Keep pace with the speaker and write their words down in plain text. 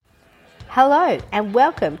Hello and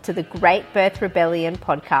welcome to the Great Birth Rebellion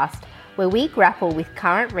podcast, where we grapple with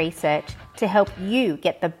current research to help you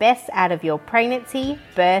get the best out of your pregnancy,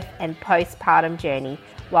 birth and postpartum journey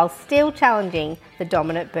while still challenging the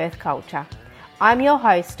dominant birth culture. I'm your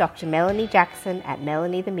host, Dr. Melanie Jackson at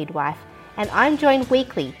Melanie the Midwife, and I'm joined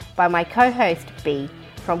weekly by my co-host B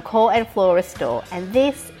from Core and Flora Store, and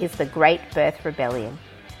this is the Great Birth Rebellion.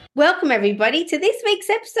 Welcome everybody to this week's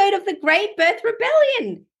episode of the Great Birth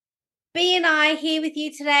Rebellion. B and I here with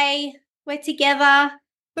you today. We're together.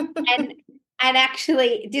 and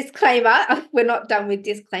actually, disclaimer, we're not done with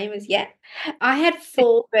disclaimers yet. I had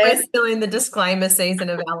 4 births. We're still in the disclaimer season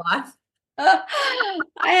of our life. I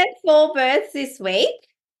had 4 births this week.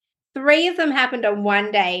 3 of them happened on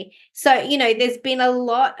one day. So, there's been a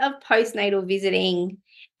lot of postnatal visiting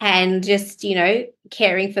and just,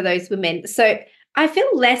 caring for those women. So I feel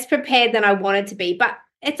less prepared than I wanted to be, but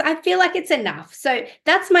I feel like it's enough. So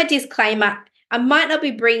that's my disclaimer. I might not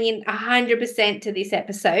be bringing 100% to this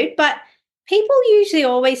episode, but people usually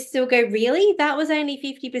always still go, really? That was only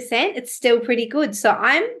 50%? It's still pretty good. So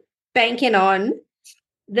I'm banking on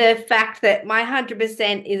the fact that my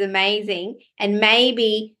 100% is amazing and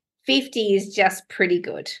maybe 50 is just pretty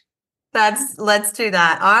good. Let's do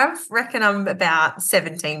that. I reckon I'm about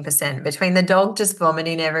 17% between the dog just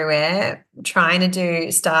vomiting everywhere, trying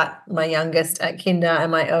to start my youngest at kinder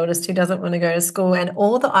and my eldest who doesn't want to go to school, and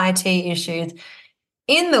all the IT issues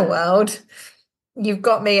in the world. You've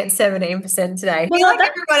got me at 17% today. I feel like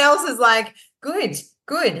everyone else is like, good.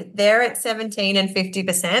 They're at 17 and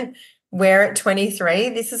 50%. We're at 23.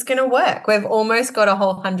 This is going to work. We've almost got a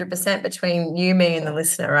whole 100% between you, me, and the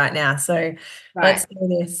listener right now. So Let's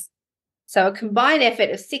do this. So a combined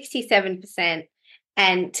effort of 67%.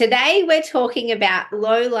 And today we're talking about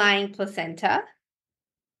low-lying placenta.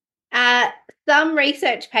 Some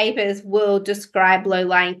research papers will describe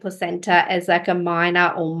low-lying placenta as like a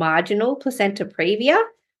minor or marginal placenta previa.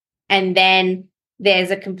 And then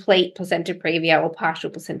there's a complete placenta previa or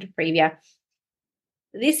partial placenta previa.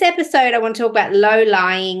 This episode, I want to talk about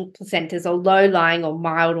low-lying placentas, or low-lying or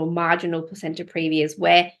mild or marginal placenta previas,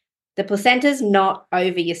 where the placenta's not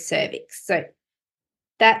over your cervix. So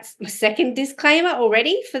that's my second disclaimer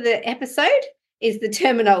already for the episode, is the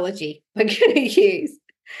terminology we're going to use.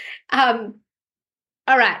 All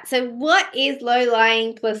right, so what is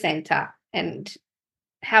low-lying placenta and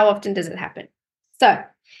how often does it happen? So,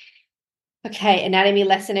 okay, anatomy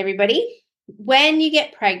lesson, everybody. When you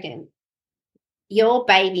get pregnant, your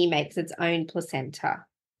baby makes its own placenta.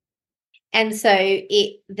 And so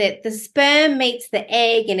the sperm meets the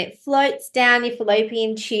egg and it floats down your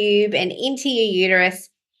fallopian tube and into your uterus,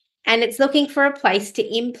 and it's looking for a place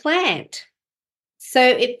to implant. So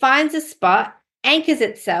it finds a spot, anchors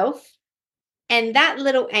itself, and that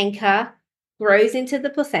little anchor grows into the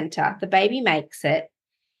placenta. The baby makes it.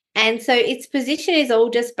 And so its position is all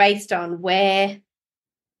just based on where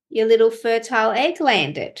your little fertile egg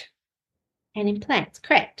landed and implants,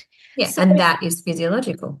 correct? Yeah, so, and that is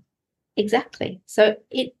physiological. Exactly. So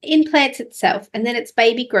it implants itself and then its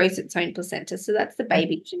baby grows its own placenta. So that's the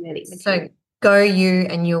baby genetic material. So go you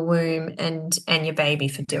and your womb and your baby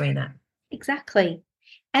for doing that. Exactly.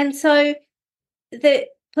 And so the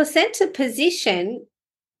placenta position,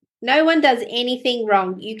 no one does anything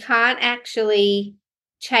wrong. You can't actually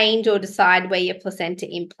change or decide where your placenta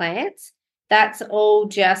implants. That's all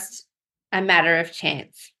just a matter of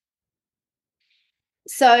chance.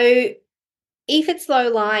 So if it's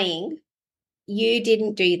low-lying, you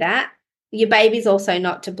didn't do that. Your baby's also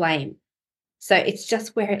not to blame. So it's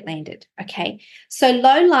just where it landed, okay? So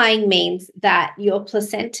low-lying means that your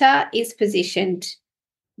placenta is positioned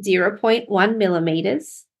 0.1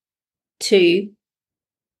 millimeters to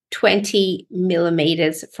 20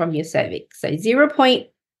 millimeters from your cervix. So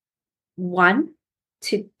 0.1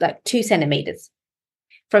 to like 2 centimeters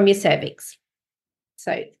from your cervix.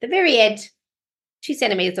 So the very edge, 2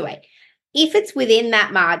 centimeters away. If it's within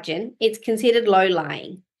that margin, it's considered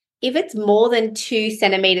low-lying. If it's more than 2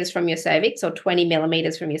 centimeters from your cervix or 20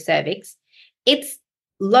 millimeters from your cervix, it's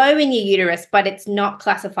low in your uterus, but it's not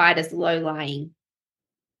classified as low-lying.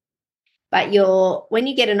 But when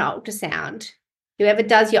you get an ultrasound, whoever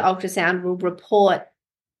does your ultrasound will report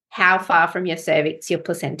how far from your cervix your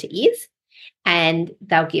placenta is, and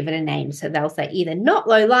they'll give it a name. So they'll say either not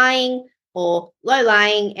low-lying or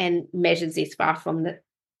low-lying and measures this far from the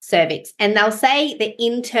cervix. And they'll say the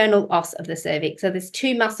internal os of the cervix. So there's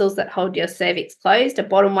 2 muscles that hold your cervix closed, a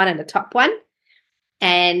bottom one and a top one.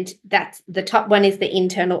 And that's the top one is the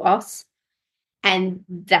internal os. And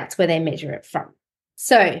that's where they measure it from.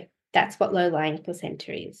 So that's what low-lying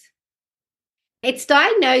placenta is. It's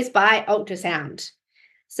diagnosed by ultrasound.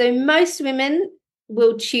 So most women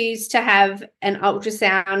will choose to have an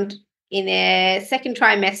ultrasound in their second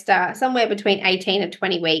trimester, somewhere between 18 and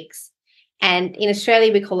 20 weeks. And in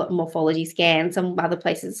Australia, we call it a morphology scan. Some other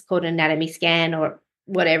places it's called an anatomy scan or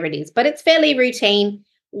whatever it is. But it's fairly routine.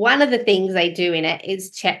 One of the things they do in it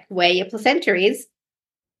is check where your placenta is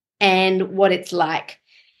and what it's like.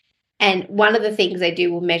 And one of the things they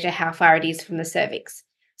do will measure how far it is from the cervix.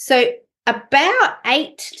 So about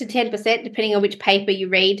 8 to 10%, depending on which paper you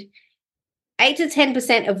read, 8 to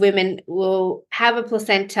 10% of women will have a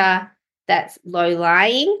placenta that's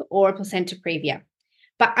low-lying or a placenta previa.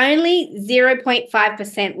 But only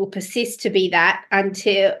 0.5% will persist to be that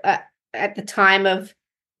until at the time of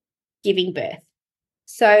giving birth.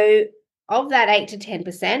 So of that 8 to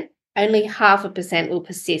 10%, only 0.5% will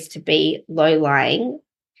persist to be low-lying.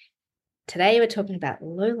 Today we're talking about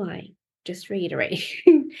low-lying, just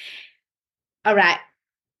reiterating. All right.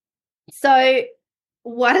 So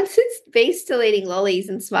once it's B still eating lollies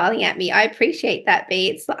and smiling at me, I appreciate that,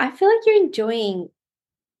 B. I feel like you're enjoying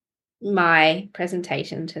my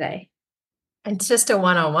presentation today. It's just a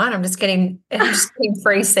one-on-one. I'm just getting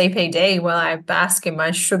free CPD while I bask in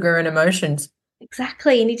my sugar and emotions.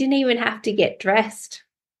 Exactly. And you didn't even have to get dressed.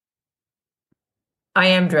 I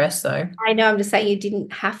am dressed though. I know, I'm just saying you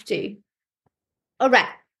didn't have to. All right.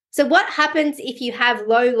 So what happens if you have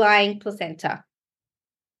low-lying placenta?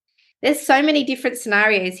 There's so many different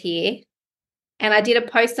scenarios here. And I did a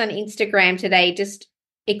post on Instagram today just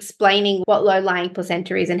explaining what low-lying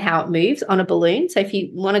placenta is and how it moves on a balloon. So if you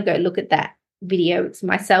want to go look at that video, it's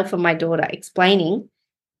myself and my daughter explaining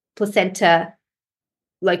placenta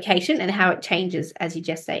location and how it changes as you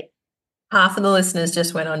gestate. Half of the listeners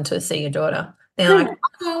just went on to see your daughter. They're like,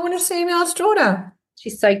 oh, I want to see Mel's daughter.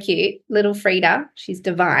 She's so cute. Little Frida. She's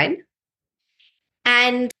divine.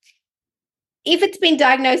 And if it's been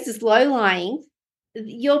diagnosed as low-lying,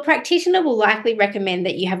 your practitioner will likely recommend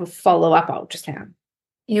that you have a follow-up ultrasound.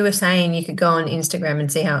 You were saying you could go on Instagram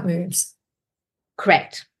and see how it moves.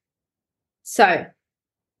 Correct. So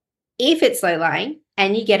if it's low-lying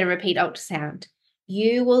and you get a repeat ultrasound,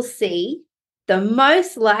 you will see the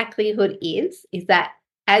most likelihood is that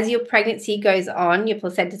as your pregnancy goes on, your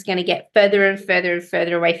placenta is going to get further and further and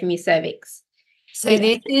further away from your cervix. So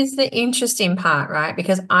this is the interesting part, right?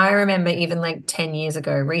 Because I remember even like 10 years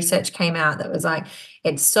ago, research came out that was like,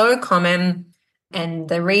 it's so common. And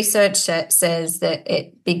the research says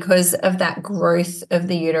that because of that growth of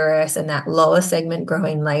the uterus and that lower segment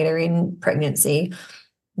growing later in pregnancy,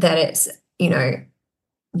 that it's,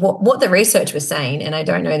 what the research was saying, and I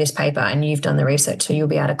don't know this paper, and you've done the research, so you'll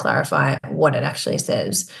be able to clarify what it actually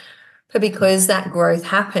says. But because that growth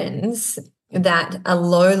happens, that a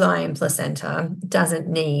low-lying placenta doesn't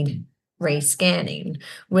need rescanning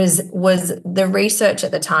was the research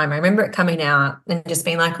at the time. I remember it coming out and just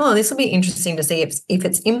being like, oh, this will be interesting to see if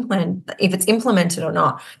it's implemented or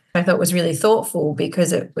not. I thought it was really thoughtful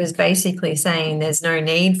because it was basically saying there's no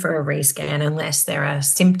need for a rescan unless there are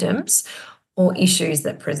symptoms or issues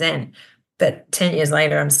that present. But 10 years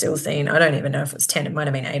later, I'm still seeing, I don't even know if it's 10, it might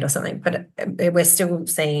have been 8 or something, but we're still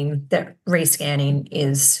seeing that rescanning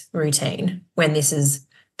is routine when this is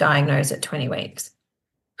diagnosed at 20 weeks.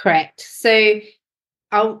 Correct. So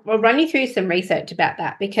I'll run you through some research about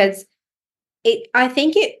that because I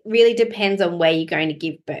think it really depends on where you're going to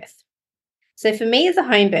give birth. So for me as a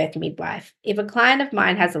home birth midwife, if a client of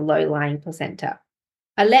mine has a low-lying placenta,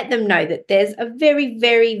 I let them know that there's a very,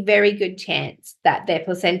 very, very good chance that their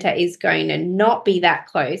placenta is going to not be that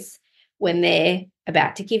close when they're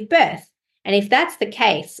about to give birth. And if that's the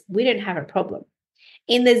case, we don't have a problem.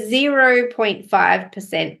 In the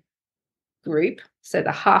 0.5% group, so the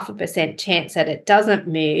 0.5% chance that it doesn't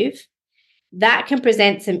move, that can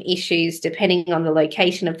present some issues depending on the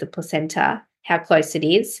location of the placenta, how close it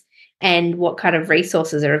is, and what kind of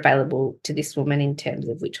resources are available to this woman in terms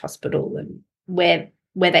of which hospital and where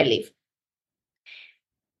they live.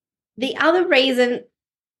 The other reason,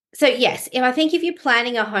 so yes, if you're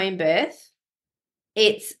planning a home birth,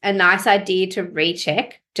 it's a nice idea to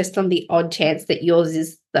recheck just on the odd chance that yours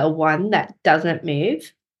is the one that doesn't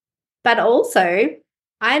move. But also,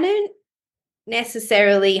 I don't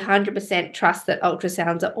necessarily 100% trust that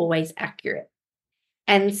ultrasounds are always accurate.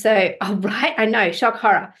 And so, oh, right, I know, shock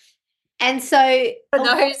horror. And so for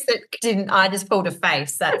those that didn't, I just pulled a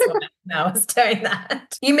face. That's what Mel was doing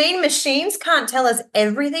that. You mean machines can't tell us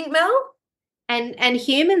everything, Mel? And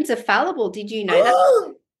humans are fallible. Did you know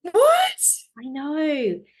that? What? I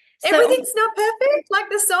know. So Everything's not perfect. Like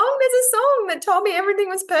the song, there's a song that told me everything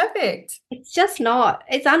was perfect. it's just not.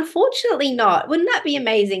 It's unfortunately not. Wouldn't that be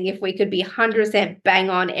amazing if we could be 100%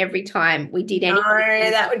 bang on every time we did No,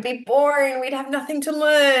 anything? that would be boring. We'd have nothing to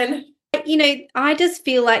learn. I just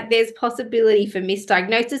feel like there's possibility for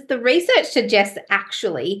misdiagnosis. The research suggests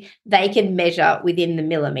actually they can measure within the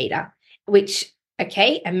millimeter, which,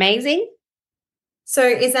 okay, amazing. So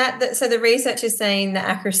is that so the research is saying the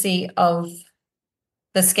accuracy of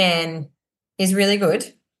the scan is really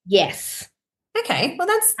good? Yes. Okay, well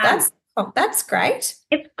Um, that's great.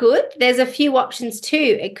 it's good. There's a few options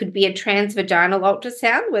too. It could be a transvaginal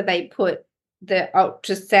ultrasound where they put the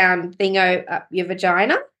ultrasound thingo up your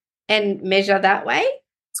vagina and measure that way.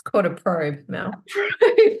 It's called a probe, Mel.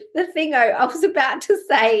 The thingo. I was about to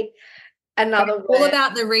say another word. All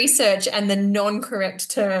about the research and the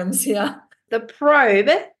non-correct terms here. The probe,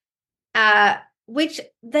 which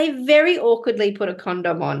they very awkwardly put a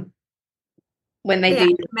condom on when they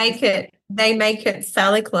do. They make it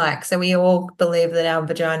phallic-like, so we all believe that our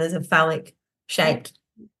vaginas are phallic shaped.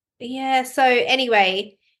 Yeah. So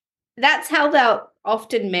anyway, that's how they'll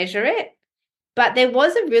often measure it. But there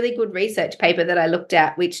was a really good research paper that I looked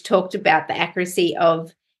at which talked about the accuracy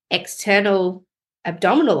of external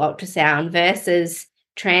abdominal ultrasound versus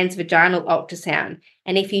transvaginal ultrasound.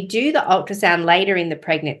 And if you do the ultrasound later in the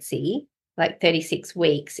pregnancy, like 36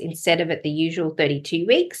 weeks, instead of at the usual 32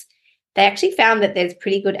 weeks, they actually found that there's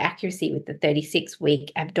pretty good accuracy with the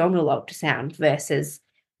 36-week abdominal ultrasound versus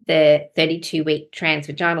the 32-week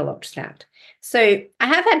transvaginal ultrasound. So I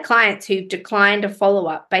have had clients who declined a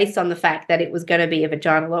follow-up based on the fact that it was going to be a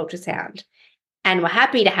vaginal ultrasound and were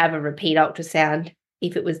happy to have a repeat ultrasound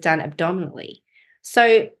if it was done abdominally.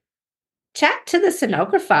 So chat to the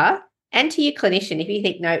sonographer and to your clinician if you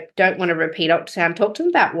think, no, don't want a repeat ultrasound. Talk to them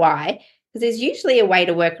about why, because there's usually a way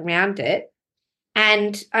to work around it.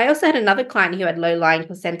 And I also had another client who had low-lying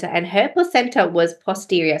placenta, and her placenta was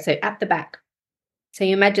posterior, so at the back. So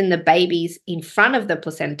you imagine the baby's in front of the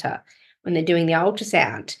placenta when they're doing the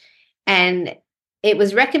ultrasound. And it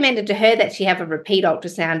was recommended to her that she have a repeat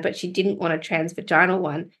ultrasound, but she didn't want a transvaginal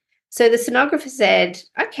one. So the sonographer said,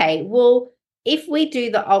 okay, well, if we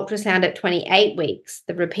do the ultrasound at 28 weeks,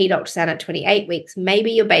 the repeat ultrasound at 28 weeks,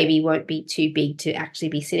 maybe your baby won't be too big to actually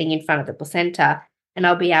be sitting in front of the placenta, and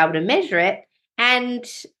I'll be able to measure it. And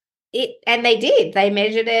they did. They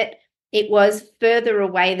measured it. It was further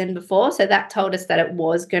away than before. So that told us that it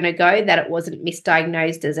was going to go, that it wasn't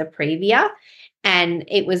misdiagnosed as a previa. And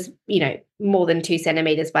it was, more than 2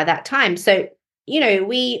 centimeters by that time. So,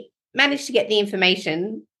 we managed to get the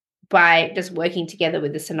information by just working together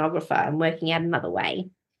with the sonographer and working out another way.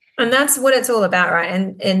 And that's what it's all about, right?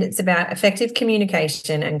 And it's about effective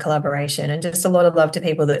communication and collaboration, and just a lot of love to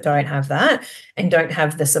people that don't have that and don't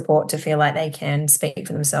have the support to feel like they can speak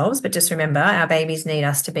for themselves. But just remember, our babies need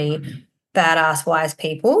us to be badass, wise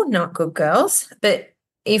people, not good girls. But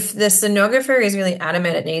if the sonographer is really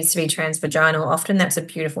adamant it needs to be transvaginal, often that's a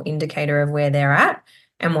beautiful indicator of where they're at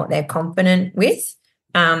and what they're confident with.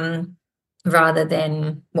 Rather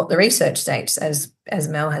than what the research states, as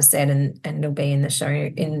Mel has said, and it'll be in the show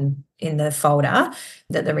in the folder,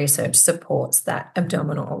 that the research supports that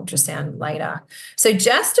abdominal ultrasound later. So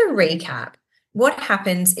just to recap, what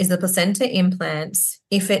happens is the placenta implants,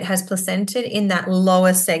 if it has placenta in that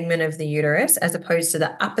lower segment of the uterus, as opposed to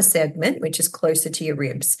the upper segment, which is closer to your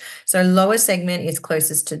ribs. So lower segment is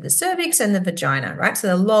closest to the cervix and the vagina, right? So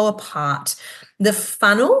the lower part, the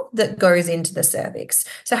funnel that goes into the cervix.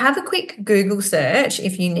 So have a quick Google search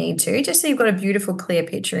if you need to, just so you've got a beautiful, clear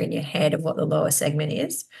picture in your head of what the lower segment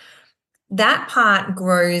is. That part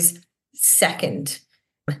grows second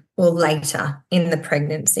or later in the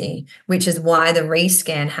pregnancy, which is why the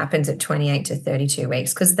rescan happens at 28 to 32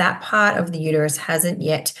 weeks, because that part of the uterus hasn't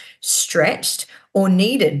yet stretched or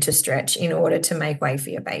needed to stretch in order to make way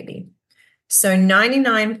for your baby. So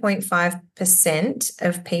 99.5%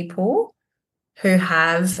 of people who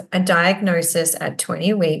have a diagnosis at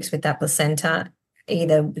 20 weeks with that placenta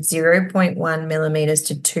either 0.1 millimeters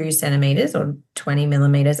to 2 centimeters or 20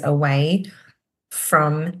 millimeters away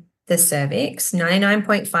from the cervix,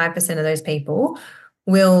 99.5% of those people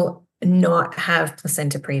will not have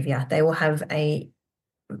placenta previa. They will have a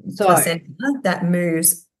placenta that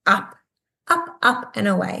moves up, and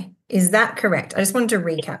away. Is that correct? I just wanted to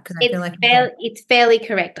recap because I feel like it's fairly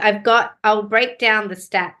correct. I'll break down the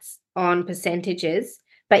stats on percentages,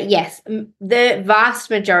 but yes, the vast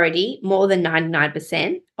majority, more than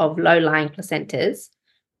 99% of low-lying placentas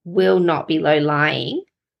will not be low-lying.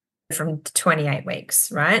 from 28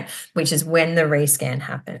 weeks, right? Which is when the rescan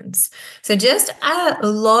happens. So just a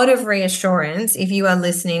lot of reassurance if you are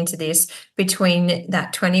listening to this between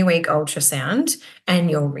that 20-week ultrasound and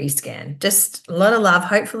your rescan. Just a lot of love.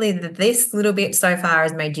 Hopefully this little bit so far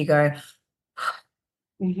has made you go,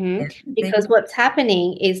 yeah. Because what's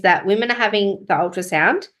happening is that women are having the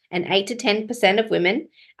ultrasound, and 8 to 10% of women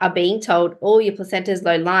are being told, oh, your placenta is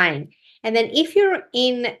low lying. And then if you're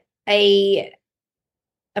in a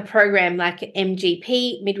program like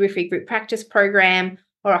MGP, midwifery group practice program,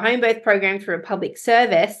 or a home birth program through a public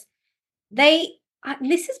service,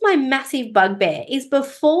 this is my massive bugbear, is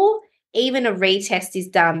before even a retest is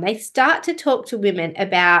done, they start to talk to women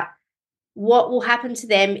about what will happen to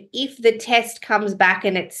them if the test comes back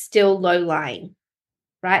and it's still low lying.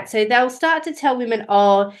 Right. So they'll start to tell women,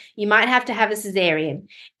 oh, you might have to have a cesarean.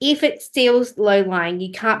 If it's still low lying,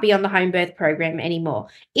 you can't be on the home birth program anymore.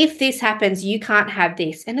 If this happens, you can't have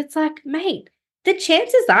this. And it's like, mate, the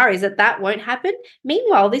chances are is that that won't happen.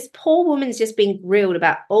 Meanwhile, this poor woman's just being grilled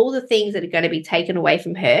about all the things that are going to be taken away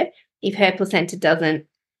from her if her placenta doesn't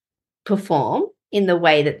perform in the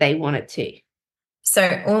way that they want it to.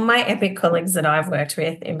 So all my epic colleagues that I've worked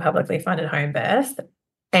with in publicly funded home birth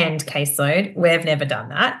and caseload, we've never done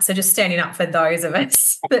that. So just standing up for those of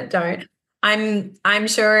us that don't. I'm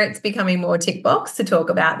sure it's becoming more tick box to talk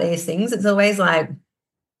about these things. It's always like,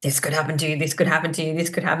 this could happen to you, this could happen to you, this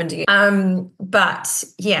could happen to you. But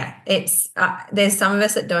yeah, it's there's some of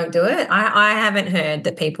us that don't do it. I haven't heard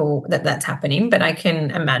that's happening, but I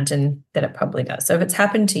can imagine that it probably does. So if it's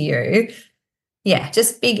happened to you, yeah,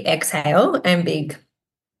 just big exhale and big,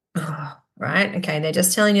 oh, right? Okay, they're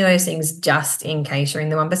just telling you those things just in case you're in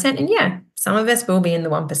the 1%. And yeah, some of us will be in the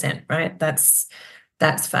 1%, right? That's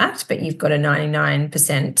fact, but you've got a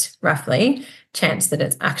 99% roughly chance that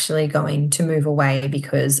it's actually going to move away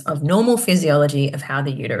because of normal physiology of how the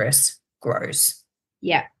uterus grows.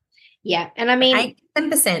 Yeah. Yeah. And I mean,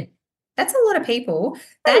 8-10%, that's a lot of people.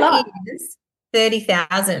 That is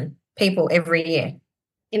 30,000 people every year.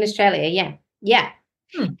 In Australia, yeah. Yeah.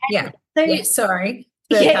 Yeah. So, yeah, sorry.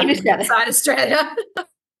 Yeah, in Australia. Outside Australia.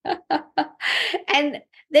 And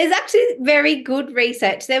there's actually very good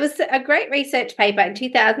research. There was a great research paper in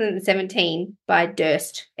 2017 by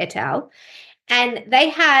Durst et al. And they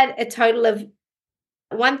had a total of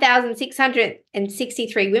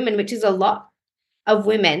 1,663 women, which is a lot of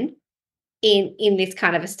women in this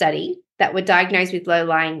kind of a study that were diagnosed with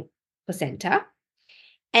low-lying placenta.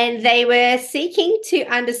 And they were seeking to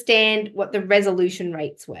understand what the resolution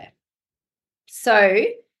rates were. So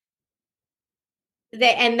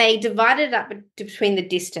they divided it up between the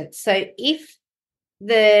distance. So if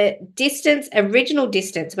the original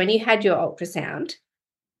distance when you had your ultrasound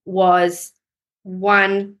was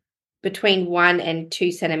between 1 and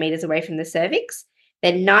 2 centimeters away from the cervix,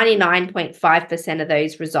 then 99.5% of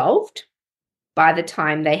those resolved by the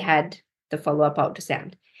time they had the follow-up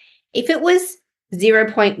ultrasound. If it was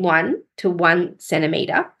 0.1 to 1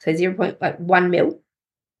 centimeter, so 0.1 mil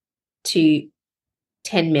to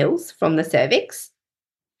 10 mils from the cervix,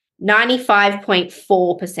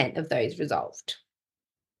 95.4% of those resolved.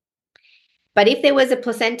 But if there was a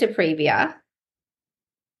placenta previa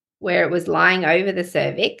where it was lying over the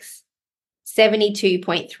cervix,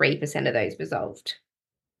 72.3% of those resolved.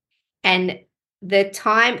 And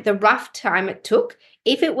the rough time it took,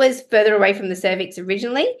 if it was further away from the cervix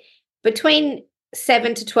originally, between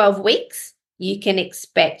 7 to 12 weeks, you can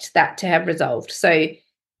expect that to have resolved. So,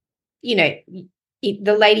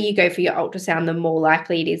 the later you go for your ultrasound, the more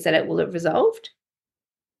likely it is that it will have resolved.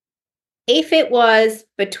 If it was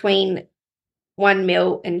between 1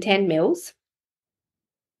 mil and 10 mils,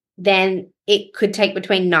 then it could take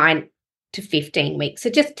between 9 to 15 weeks.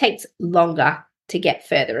 It just takes longer to get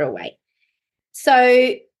further away.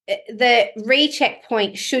 So the recheck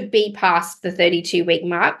point should be past the 32-week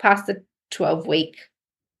mark, past the 12-week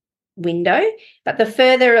window, but the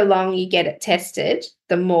further along you get it tested,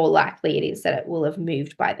 the more likely it is that it will have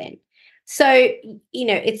moved by then. So,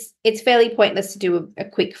 it's fairly pointless to do a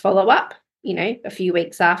quick follow-up, a few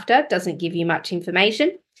weeks after. Doesn't give you much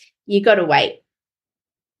information. You got to wait,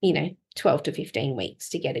 12 to 15 weeks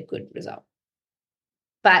to get a good result.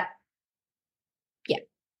 But, yeah.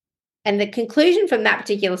 And the conclusion from that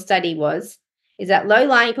particular study is that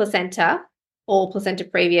low-lying placenta or placenta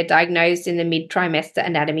previa diagnosed in the mid-trimester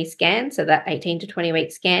anatomy scan, so that 18 to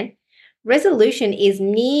 20-week scan, resolution is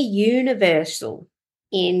near universal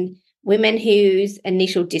in women whose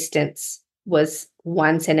initial distance was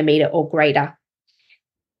 1 centimeter or greater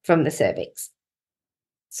from the cervix.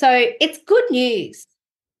 So it's good news.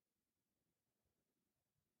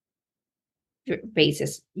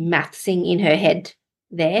 Visa's mathsing in her head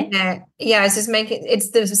there. Yeah. I was just making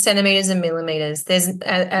it's the centimeters and millimeters. There's,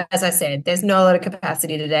 as I said, there's not a lot of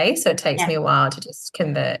capacity today, so it takes me a while to just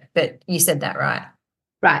convert. But you said that right.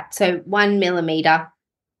 Right. So 1 millimeter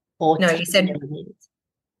or No, 10 you said millimeters.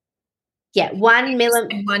 Yeah, 1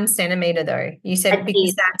 millimeter. 1 centimeter though. You I said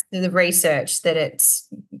because did. that's the research that it's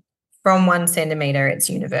from 1 centimeter, it's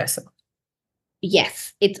universal.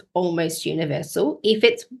 Yes, it's almost universal. If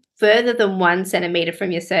it's further than 1 centimeter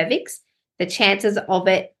from your cervix, the chances of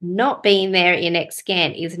it not being there at your next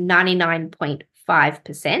scan is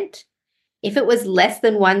 99.5%. If it was less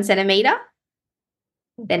than 1 centimeter,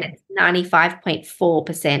 then it's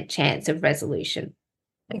 95.4% chance of resolution.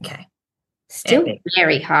 Okay. Still Epic.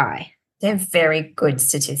 very high. They're very good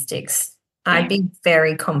statistics. I'd be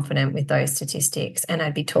very confident with those statistics, and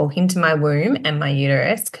I'd be talking to my womb and my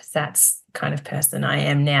uterus because that's the kind of person I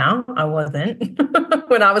am now. I wasn't.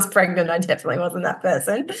 When I was pregnant, I definitely wasn't that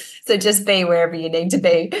person. So just be wherever you need to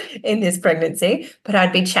be in this pregnancy. But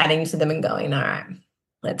I'd be chatting to them and going, all right,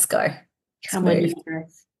 let's go. Come on, Smooth.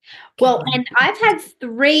 uterus. Well, and I've had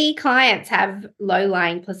 3 clients have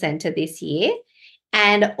low-lying placenta this year,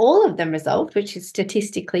 and all of them resolved, which is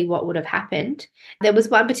statistically what would have happened. There was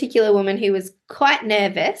one particular woman who was quite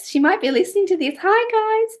nervous. She might be listening to this.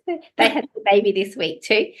 Hi, guys. They had the baby this week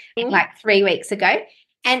too, like 3 weeks ago.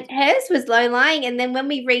 And hers was low-lying. And then when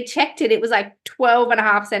we rechecked it, it was like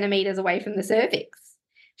 12.5 centimeters away from the cervix.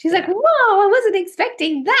 She's like, whoa, I wasn't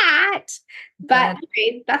expecting that. But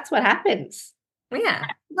that's what happens. Yeah.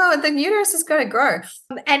 No, the uterus has got to grow.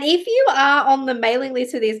 And if you are on the mailing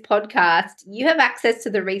list for this podcast, you have access to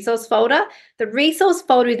the resource folder. The resource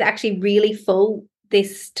folder is actually really full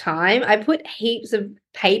this time. I put heaps of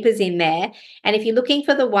papers in there. And if you're looking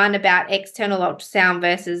for the one about external ultrasound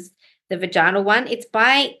versus the vaginal one, it's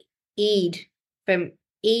by EID from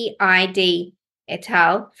EID et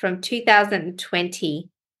al. From 2020.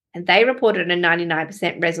 And they reported a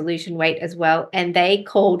 99% resolution rate as well. And they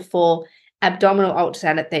called for abdominal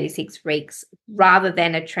ultrasound at 36 weeks rather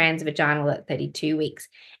than a transvaginal at 32 weeks.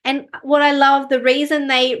 And what I love, the reason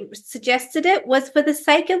they suggested it was for the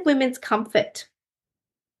sake of women's comfort.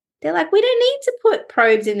 They're like, we don't need to put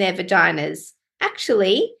probes in their vaginas.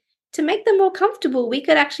 Actually, to make them more comfortable, we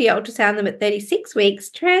could actually ultrasound them at 36 weeks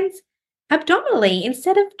abdominally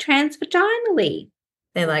instead of transvaginally.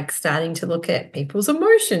 They're like starting to look at people's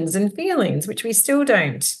emotions and feelings, which we still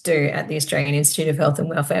don't do at the Australian Institute of Health and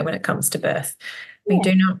Welfare when it comes to birth. We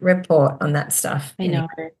do not report on that stuff. I know.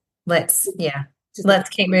 Let's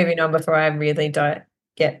keep moving on before I really don't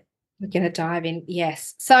get. We're going to dive in.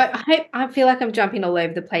 Yes. So I feel like I'm jumping all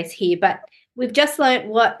over the place here, but we've just learned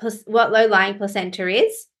what low-lying placenta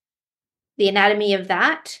is, the anatomy of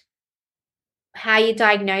that, how you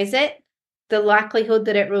diagnose it, the likelihood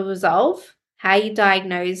that it will resolve, how you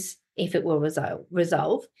diagnose if it will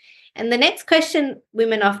resolve. And the next question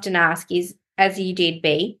women often ask is, as you did,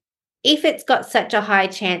 B, if it's got such a high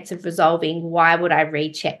chance of resolving, why would I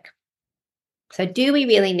recheck? So do we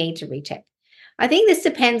really need to recheck? I think this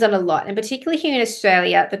depends on a lot, and particularly here in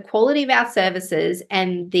Australia, the quality of our services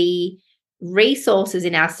and the resources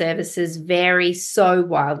in our services vary so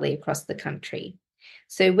wildly across the country.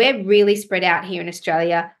 So we're really spread out here in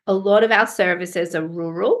Australia. A lot of our services are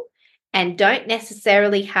rural and don't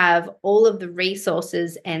necessarily have all of the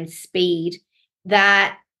resources and speed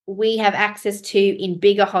that we have access to in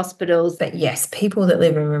bigger hospitals. But yes, people that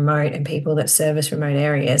live in remote and people that service remote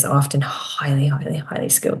areas are often highly, highly, highly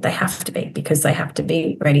skilled. They have to be because they have to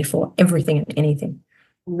be ready for everything and anything.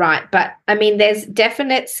 Right. But I mean, there's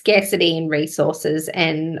definite scarcity in resources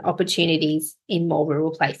and opportunities in more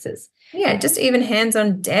rural places. Yeah, just even hands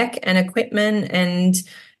on deck and equipment and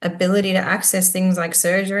ability to access things like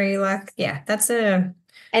surgery,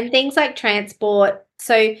 and things like transport.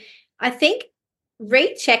 So I think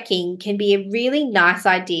rechecking can be a really nice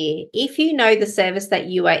idea if you know the service that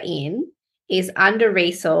you are in is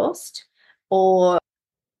under-resourced, or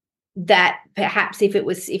that perhaps if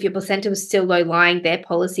your placenta was still low-lying, their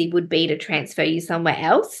policy would be to transfer you somewhere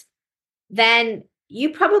else. Then you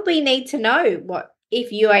probably need to know what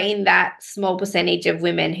if you are in that small percentage of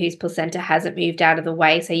women whose placenta hasn't moved out of the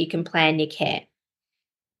way, so you can plan your care.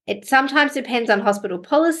 It sometimes depends on hospital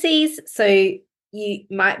policies, so you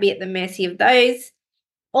might be at the mercy of those.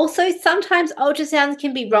 Also, sometimes ultrasounds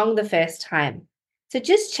can be wrong the first time. So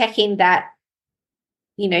just checking that,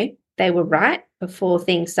 they were right before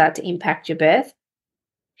things start to impact your birth.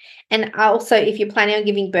 And also, if you're planning on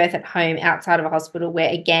giving birth at home outside of a hospital, where,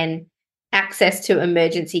 again, access to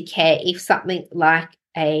emergency care, if something like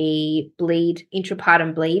a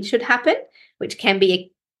intrapartum bleed should happen, which can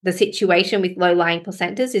be the situation with low-lying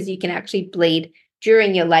placentas, is you can actually bleed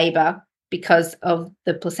during your labour because of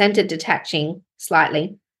the placenta detaching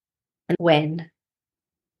slightly. And when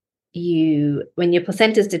your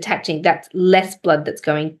placenta is detaching, that's less blood that's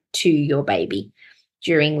going to your baby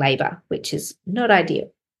during labor, which is not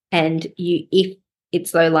ideal. And if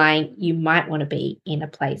it's low lying, you might want to be in a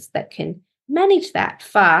place that can manage that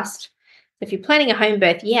fast. If you're planning a home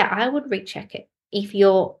birth, I would recheck it. If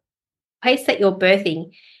your place that you're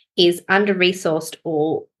birthing is under-resourced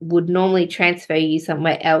or would normally transfer you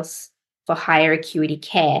somewhere else for higher acuity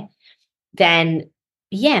care, then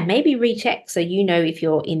maybe recheck so you know if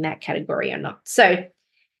you're in that category or not. So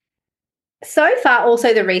far,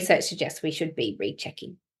 also the research suggests we should be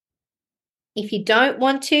rechecking. If you don't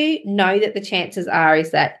want to, know that the chances are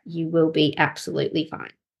is that you will be absolutely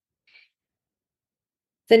fine.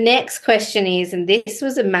 The next question is, and this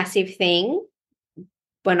was a massive thing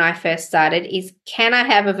when I first started, is can I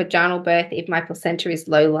have a vaginal birth if my placenta is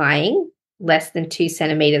low-lying, less than 2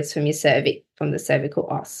 centimeters from the cervical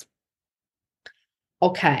os?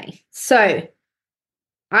 Okay, so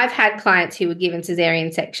I've had clients who were given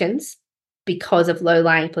cesarean sections because of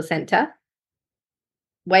low-lying placenta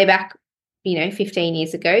way back, 15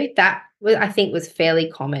 years ago. That I think was fairly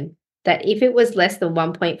common, that if it was less than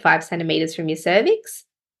 1.5 centimeters from your cervix,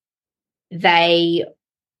 they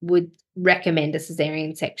would recommend a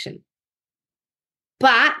cesarean section.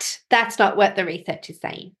 But that's not what the research is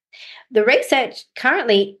saying. The research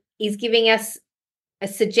currently is giving us a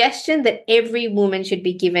suggestion that every woman should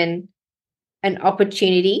be given an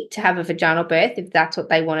opportunity to have a vaginal birth if that's what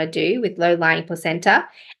they want to do with low-lying placenta,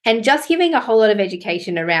 and just giving a whole lot of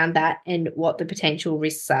education around that and what the potential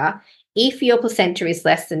risks are if your placenta is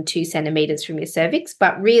less than 2 centimeters from your cervix.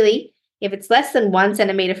 But really, if it's less than 1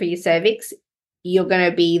 centimeter from your cervix, you're going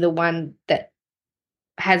to be the one that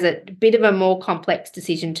has a bit of a more complex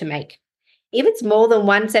decision to make. If it's more than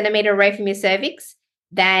 1 centimeter away from your cervix,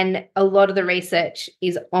 then a lot of the research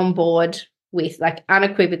is on board with, like,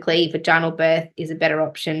 unequivocally, vaginal birth is a better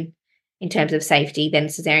option in terms of safety than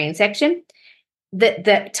cesarean section.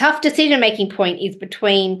 The tough decision-making point is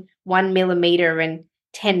between 1 millimeter and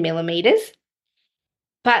 10 millimeters.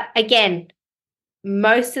 But again,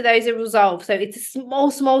 most of those are resolved. So it's a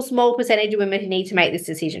small percentage of women who need to make this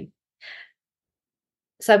decision.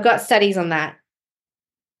 So I've got studies on that.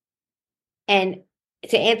 And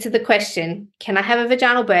to answer the question, can I have a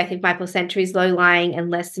vaginal birth if my placenta is low-lying and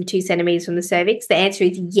less than 2 centimeters from the cervix? The answer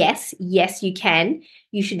is yes. Yes, you can.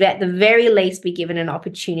 You should at the very least be given an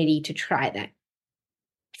opportunity to try that.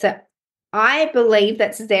 So I believe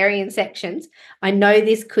that cesarean sections, I know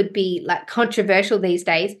this could be like controversial these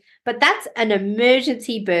days, but that's an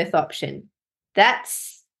emergency birth option.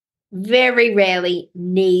 That's very rarely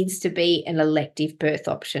needs to be an elective birth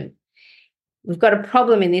option. We've got a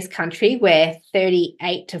problem in this country where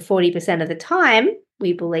 38 to 40% of the time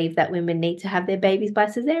we believe that women need to have their babies by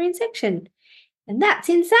cesarean section. And that's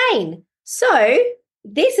insane. So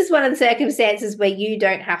this is one of the circumstances where you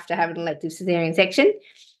don't have to have an elective cesarean section.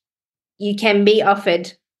 You can be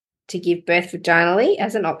offered to give birth vaginally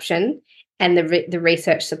as an option, and the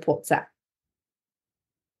research supports that.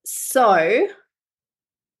 So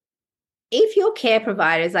if your care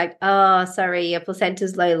provider is like, oh, sorry, your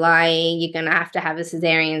placenta's low-lying, you're going to have a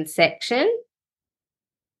cesarean section,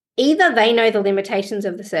 either they know the limitations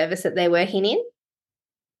of the service that they're working in,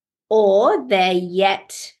 or they're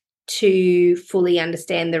yet to fully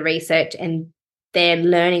understand the research and their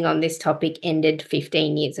learning on this topic ended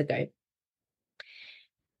 15 years ago.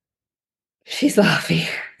 She's laughing.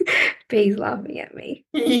 Bee's laughing at me.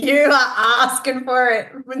 You are asking for it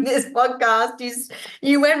in this podcast.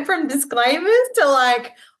 You went from disclaimers to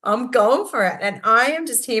like, I'm going for it. And I am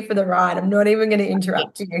just here for the ride. I'm not even going to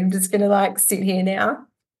interrupt you. I'm just going to sit here now.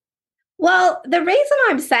 Well, the reason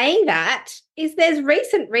I'm saying that is there's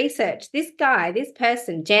recent research. This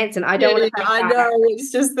person, Jansen, I don't want to. I know,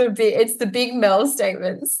 it's just the big Mel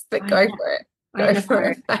statements, but go for it. Go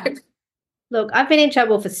for it. Look, I've been in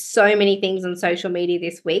trouble for so many things on social media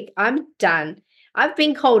this week. I'm done. I've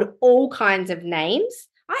been called all kinds of names.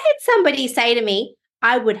 I had somebody say to me,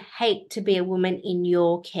 I would hate to be a woman in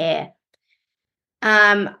your care.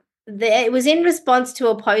 It was in response to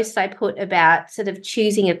a post I put about sort of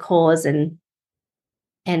choosing a cause and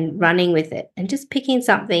running with it and just picking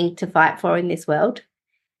something to fight for in this world.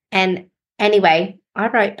 And anyway, I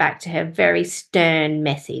wrote back to her a very stern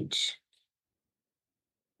message.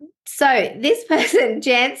 So this person,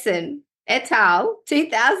 Jansen et al.,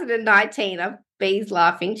 2019, Bee's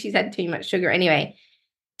laughing, she's had too much sugar anyway,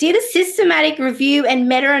 did a systematic review and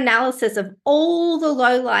meta-analysis of all the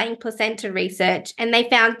low-lying placenta research, and they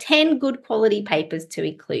found 10 good quality papers to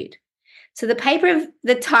include. So the paper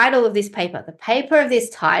of this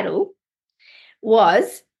title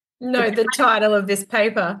was No, the title of this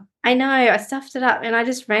paper. I know, I stuffed it up and I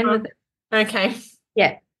just ran with it. Okay.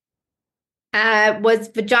 Yeah. Was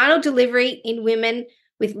vaginal delivery in women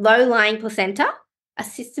with low-lying placenta, a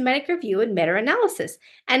systematic review and meta-analysis.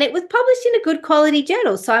 And it was published in a good quality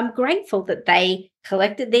journal. So I'm grateful that they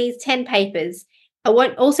collected these 10 papers. I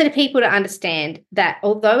want also the people to understand that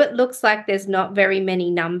although it looks like there's not very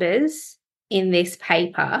many numbers in this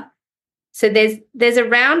paper, so there's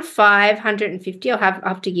around 550. I'll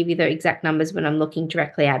have to give you the exact numbers when I'm looking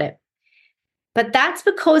directly at it. But that's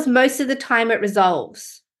because most of the time it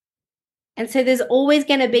resolves. And so there's always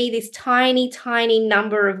going to be this tiny, tiny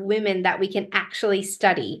number of women that we can actually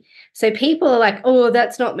study. So people are like, oh,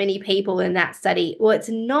 that's not many people in that study. Well, it's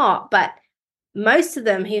not, but most of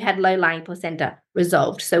them who had low-lying placenta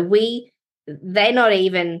resolved. So they're not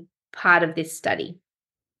even part of this study.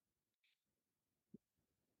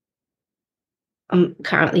 I'm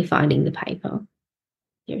currently finding the paper.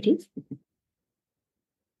 Here it is.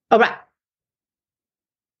 All right.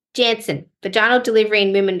 Jansen, Vaginal Delivery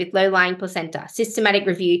in Women with Low-Lying Placenta, Systematic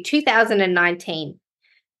Review, 2019.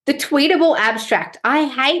 The tweetable abstract. I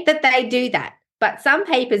hate that they do that, but some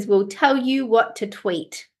papers will tell you what to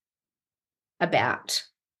tweet about.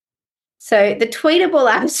 So the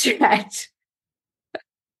tweetable abstract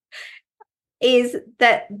is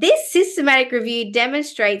that this systematic review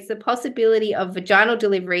demonstrates the possibility of vaginal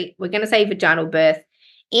delivery, we're going to say vaginal birth,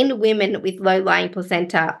 in women with low-lying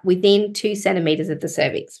placenta within 2 centimeters of the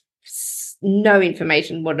cervix. No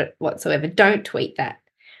information whatsoever. Don't tweet that.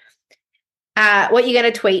 What you're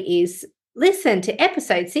going to tweet is, listen to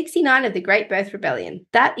episode 69 of the Great Birth Rebellion.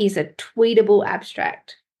 That is a tweetable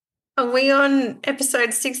abstract. Are we on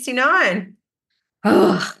episode 69?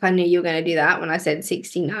 Oh, I knew you were going to do that when I said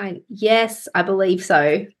 69. Yes, I believe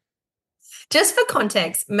so. Just for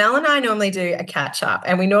context, Mel and I normally do a catch up,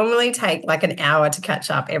 and we normally take like an hour to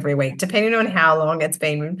catch up every week, depending on how long it's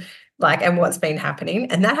been like and what's been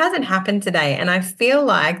happening. And that hasn't happened today. And I feel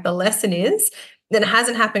like the lesson is that it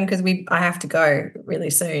hasn't happened because I have to go really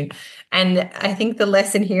soon. And I think the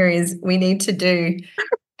lesson here is we need to do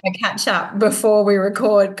a catch up before we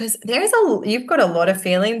record, because you've got a lot of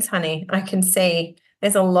feelings, honey. I can see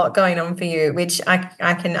there's a lot going on for you, which I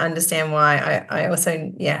can understand why. I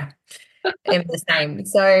also, am the same.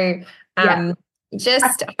 So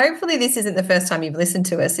just hopefully this isn't the first time you've listened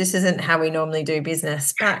to us. This isn't how we normally do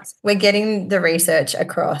business, but we're getting the research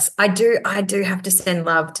across. I do have to send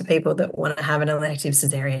love to people that want to have an elective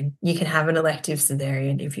cesarean. You can have an elective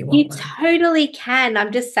cesarean if you want. You totally can.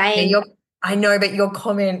 I'm just saying. I know, but your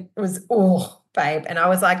comment was, oh, babe. And I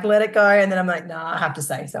was like, let it go. And then I'm like, nah, I have to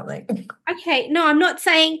say something. Okay. No, I'm not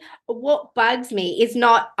saying what bugs me is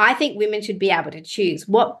not, I think women should be able to choose.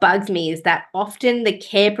 What bugs me is that often the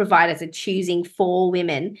care providers are choosing for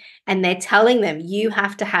women and they're telling them you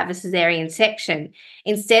have to have a cesarean section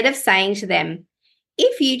instead of saying to them,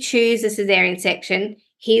 if you choose a cesarean section,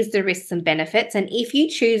 here's the risks and benefits. And if you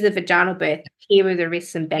choose a vaginal birth, here are the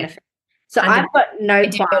risks and benefits. So I've got no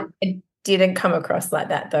qualm. Didn't come across like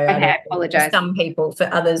that though. Okay, I apologize. For some people, for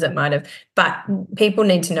others it might have, but people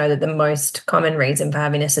need to know that the most common reason for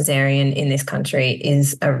having a cesarean in this country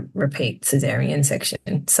is a repeat cesarean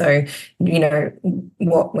section. So,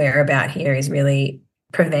 what we're about here is really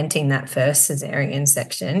preventing that first cesarean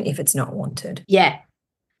section if it's not wanted. Yeah.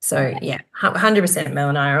 So 100% Mel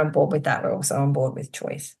and I are on board with that. We're also on board with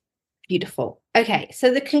choice. Beautiful. Okay,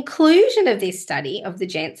 so the conclusion of this study, of the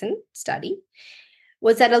Jansen study,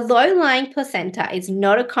 was that a low-lying placenta is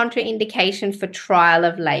not a contraindication for trial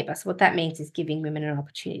of labour. So what that means is giving women an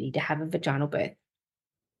opportunity to have a vaginal birth.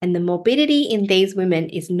 And the morbidity in these women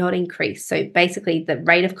is not increased. So basically the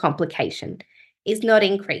rate of complication is not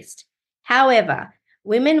increased. However,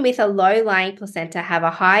 women with a low-lying placenta have a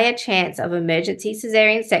higher chance of emergency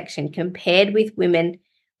caesarean section compared with women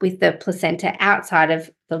with the placenta outside of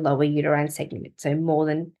the lower uterine segment, so more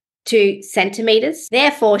than 2 centimeters.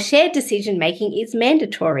 Therefore, shared decision-making is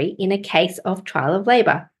mandatory in a case of trial of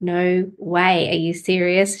labour. No way. Are you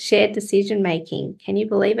serious? Shared decision-making. Can you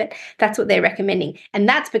believe it? That's what they're recommending. And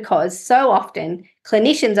that's because so often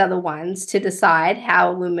clinicians are the ones to decide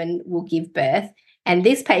how a woman will give birth. And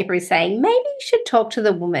this paper is saying maybe you should talk to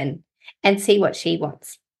the woman and see what she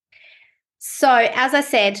wants. So, as I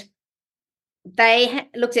said, they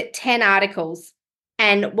looked at 10 articles.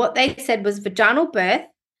 And what they said was vaginal birth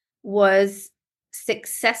was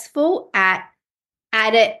successful at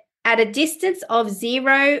a distance of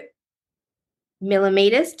 0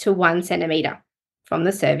 millimeters to 1 centimeter from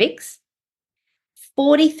the cervix.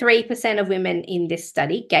 43% of women in this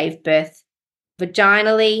study gave birth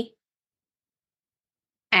vaginally,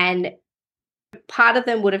 and part of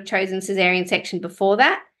them would have chosen cesarean section before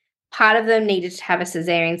that. Part of them needed to have a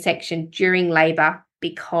cesarean section during labour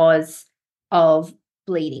because of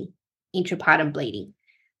bleeding, intrapartum bleeding.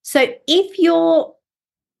 So if your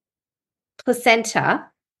placenta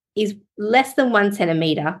is less than 1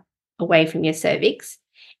 centimetre away from your cervix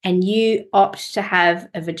and you opt to have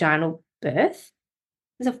a vaginal birth,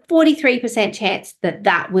 there's a 43% chance that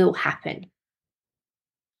that will happen.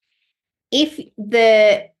 If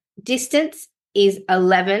the distance is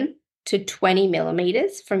 11 to 20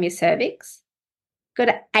 millimetres from your cervix, got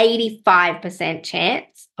an 85%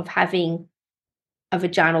 chance of having a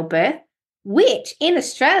vaginal birth, which in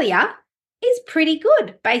Australia is pretty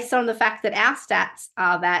good based on the fact that our stats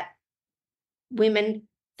are that women,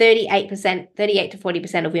 38 to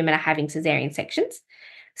 40% of women are having cesarean sections.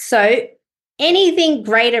 So anything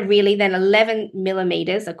greater really than 11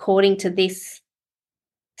 millimetres, according to this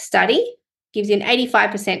study, gives you an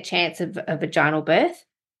 85% chance of a vaginal birth.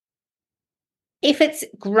 If it's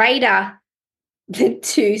greater than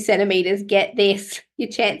 2 centimetres, get this, your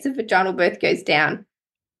chance of vaginal birth goes down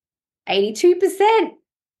 82%.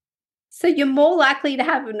 So you're more likely to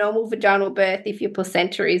have a normal vaginal birth if your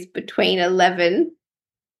placenta is between 11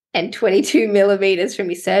 and 22 millimetres from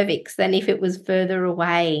your cervix than if it was further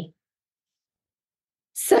away.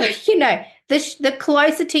 So, the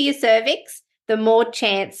closer to your cervix, the more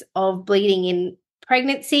chance of bleeding in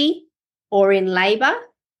pregnancy or in labour,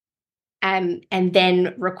 and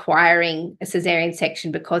then requiring a cesarean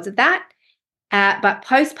section because of that. But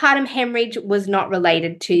postpartum hemorrhage was not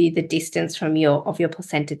related to the distance from your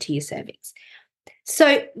placenta to your cervix.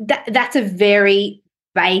 So that's a very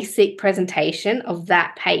basic presentation of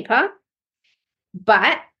that paper.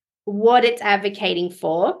 But what it's advocating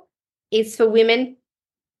for is for women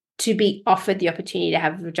to be offered the opportunity to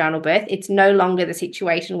have a vaginal birth. It's no longer the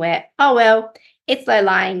situation where, oh, well, it's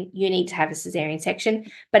low-lying, you need to have a cesarean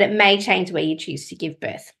section, but it may change where you choose to give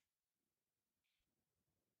birth.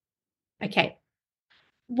 Okay.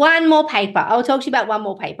 One more paper. I'll talk to you about one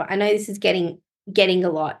more paper. I know this is getting a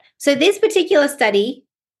lot. So this particular study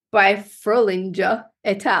by Frolinger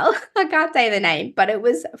et al., I can't say the name, but it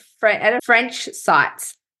was at a French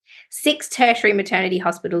site. 6 tertiary maternity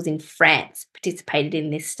hospitals in France participated in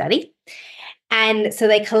this study. And so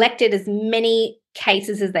they collected as many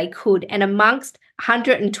cases as they could. And amongst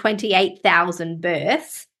 128,000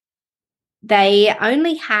 births, they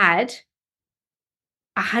only had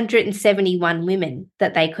 171 women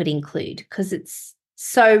that they could include because it's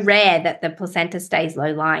so rare that the placenta stays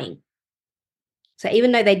low-lying. So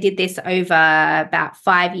even though they did this over about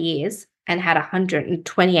 5 years and had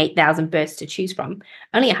 128,000 births to choose from,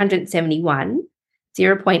 only 171,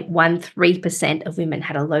 0.13% of women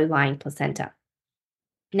had a low-lying placenta.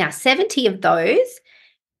 Now, 70 of those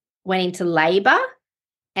went into labour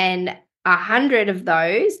and 100 of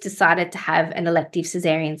those decided to have an elective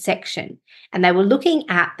cesarean section. And they were looking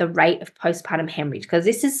at the rate of postpartum hemorrhage because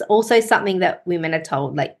this is also something that women are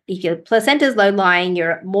told, like if your placenta is low-lying,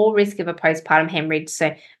 you're at more risk of a postpartum hemorrhage,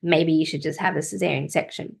 so maybe you should just have a cesarean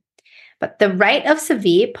section. But the rate of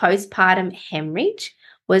severe postpartum hemorrhage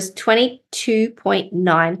was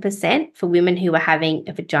 22.9% for women who were having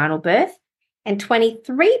a vaginal birth and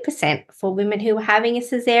 23% for women who were having a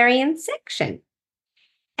cesarean section.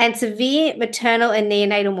 And severe maternal and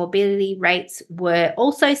neonatal morbidity rates were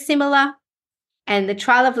also similar, and the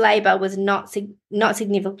trial of labour was not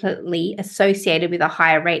significantly associated with a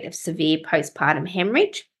higher rate of severe postpartum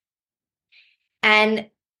hemorrhage. And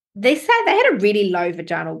they said they had a really low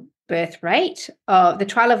vaginal birth rate. The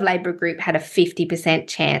trial of labour group had a 50%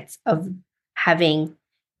 chance of having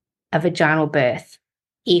a vaginal birth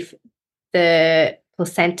if the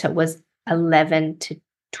placenta was 11 to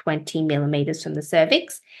 20 millimetres from the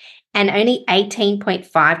cervix, and only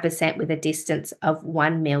 18.5% with a distance of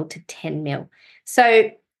 1 mil to 10 mil. So,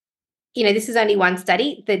 this is only one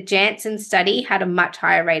study. The Janssen study had a much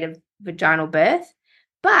higher rate of vaginal birth,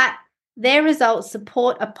 but their results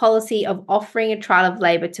support a policy of offering a trial of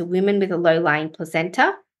labour to women with a low-lying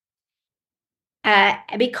placenta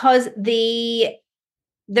because the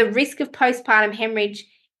risk of postpartum hemorrhage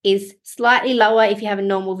is slightly lower if you have a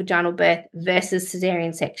normal vaginal birth versus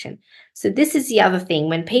cesarean section. So this is the other thing.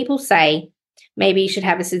 When people say maybe you should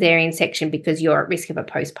have a cesarean section because you're at risk of a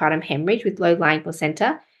postpartum hemorrhage with low-lying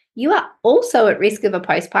placenta, you are also at risk of a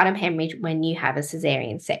postpartum hemorrhage when you have a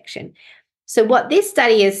cesarean section. So what this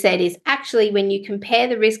study has said is actually when you compare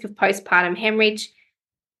the risk of postpartum hemorrhage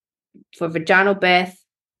for vaginal birth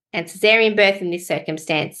and cesarean birth in this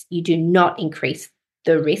circumstance, you do not increase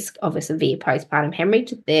the risk of a severe postpartum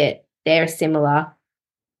hemorrhage. They're a similar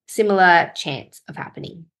chance of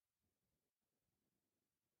happening.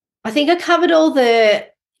 I think I covered all the,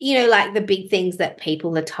 like the big things that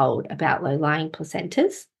people are told about low-lying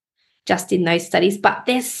placentas just in those studies. But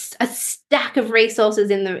there's a stack of resources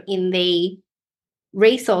in the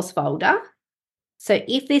resource folder. So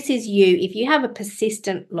if this is you, if you have a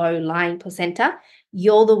persistent low-lying placenta,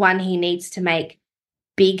 you're the one who needs to make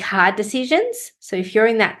big, hard decisions. So if you're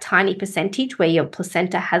in that tiny percentage where your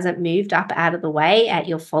placenta hasn't moved up out of the way at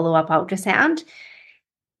your follow-up ultrasound,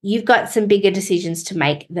 you've got some bigger decisions to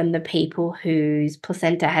make than the people whose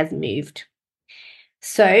placenta has moved.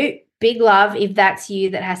 So big love if that's you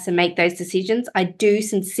that has to make those decisions. I do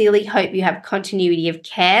sincerely hope you have continuity of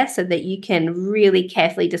care so that you can really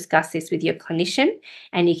carefully discuss this with your clinician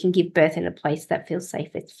and you can give birth in a place that feels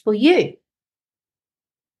safest for you.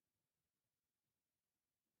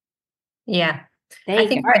 Yeah. I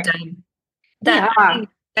think we're done.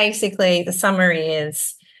 Basically the summary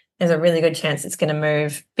is there's a really good chance it's going to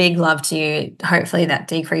move. Big love to you. Hopefully that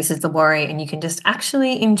decreases the worry and you can just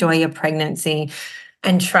actually enjoy your pregnancy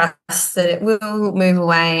and trust that it will move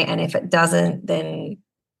away. And if it doesn't, then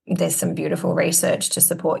there's some beautiful research to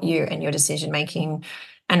support you and your decision making.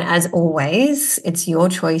 And as always, it's your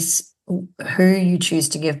choice who you choose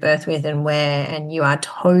to give birth with and where, and you are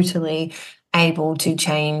totally able to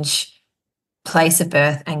change place of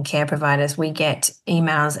birth and care providers. We get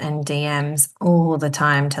emails and DMs all the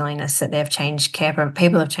time telling us that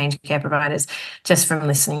people have changed care providers just from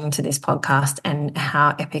listening to this podcast and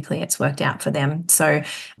how epically it's worked out for them. So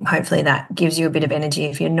hopefully that gives you a bit of energy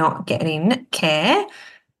if you're not getting care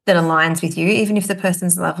that aligns with you, even if the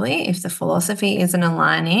person's lovely, if the philosophy isn't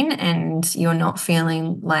aligning and you're not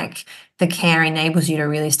feeling like the care enables you to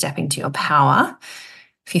really step into your power.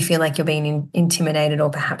 If you feel like you're being intimidated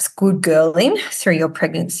or perhaps good girling through your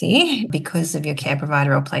pregnancy because of your care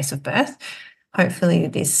provider or place of birth, hopefully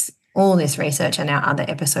all this research and our other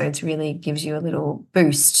episodes really gives you a little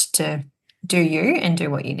boost to do you and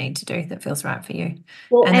do what you need to do that feels right for you.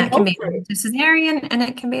 Well, and that can be a cesarean and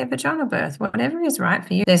it can be a vaginal birth, whatever is right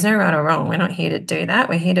for you. There's no right or wrong. We're not here to do that.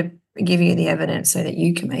 We're here to give you the evidence so that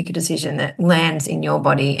you can make a decision that lands in your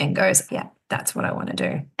body and goes, yeah, that's what I want to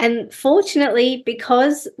do. And fortunately,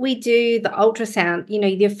 because we do the ultrasound,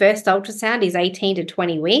 your first ultrasound is 18 to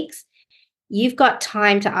 20 weeks, you've got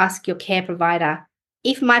time to ask your care provider,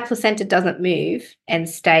 if my placenta doesn't move and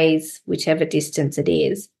stays whichever distance it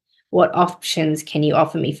is, what options can you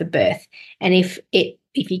offer me for birth? And if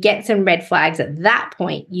you get some red flags at that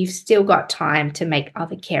point, you've still got time to make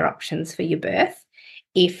other care options for your birth.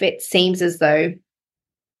 If it seems as though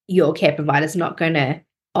your care provider is not going to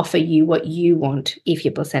offer you what you want if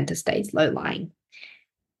your placenta stays low-lying.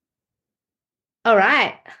 All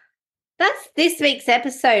right. That's this week's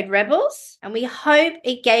episode, Rebels. And we hope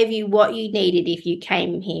it gave you what you needed if you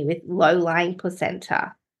came here with low-lying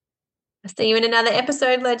placenta. I'll see you in another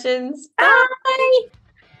episode, legends. Bye.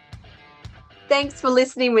 Thanks for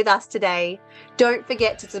listening with us today. Don't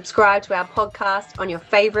forget to subscribe to our podcast on your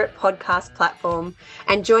favourite podcast platform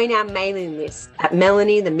and join our mailing list at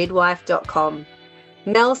melaniethemidwife.com.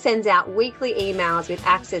 Mel sends out weekly emails with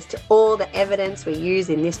access to all the evidence we use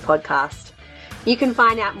in this podcast. You can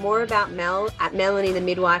find out more about Mel at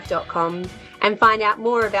melaniethemidwife.com and find out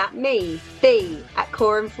more about me, B, at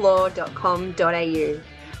coreandfloor.com.au.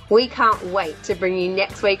 We can't wait to bring you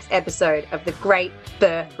next week's episode of The Great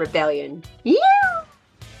Birth Rebellion. Yeah!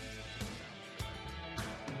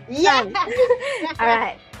 Yeah! All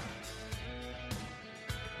right.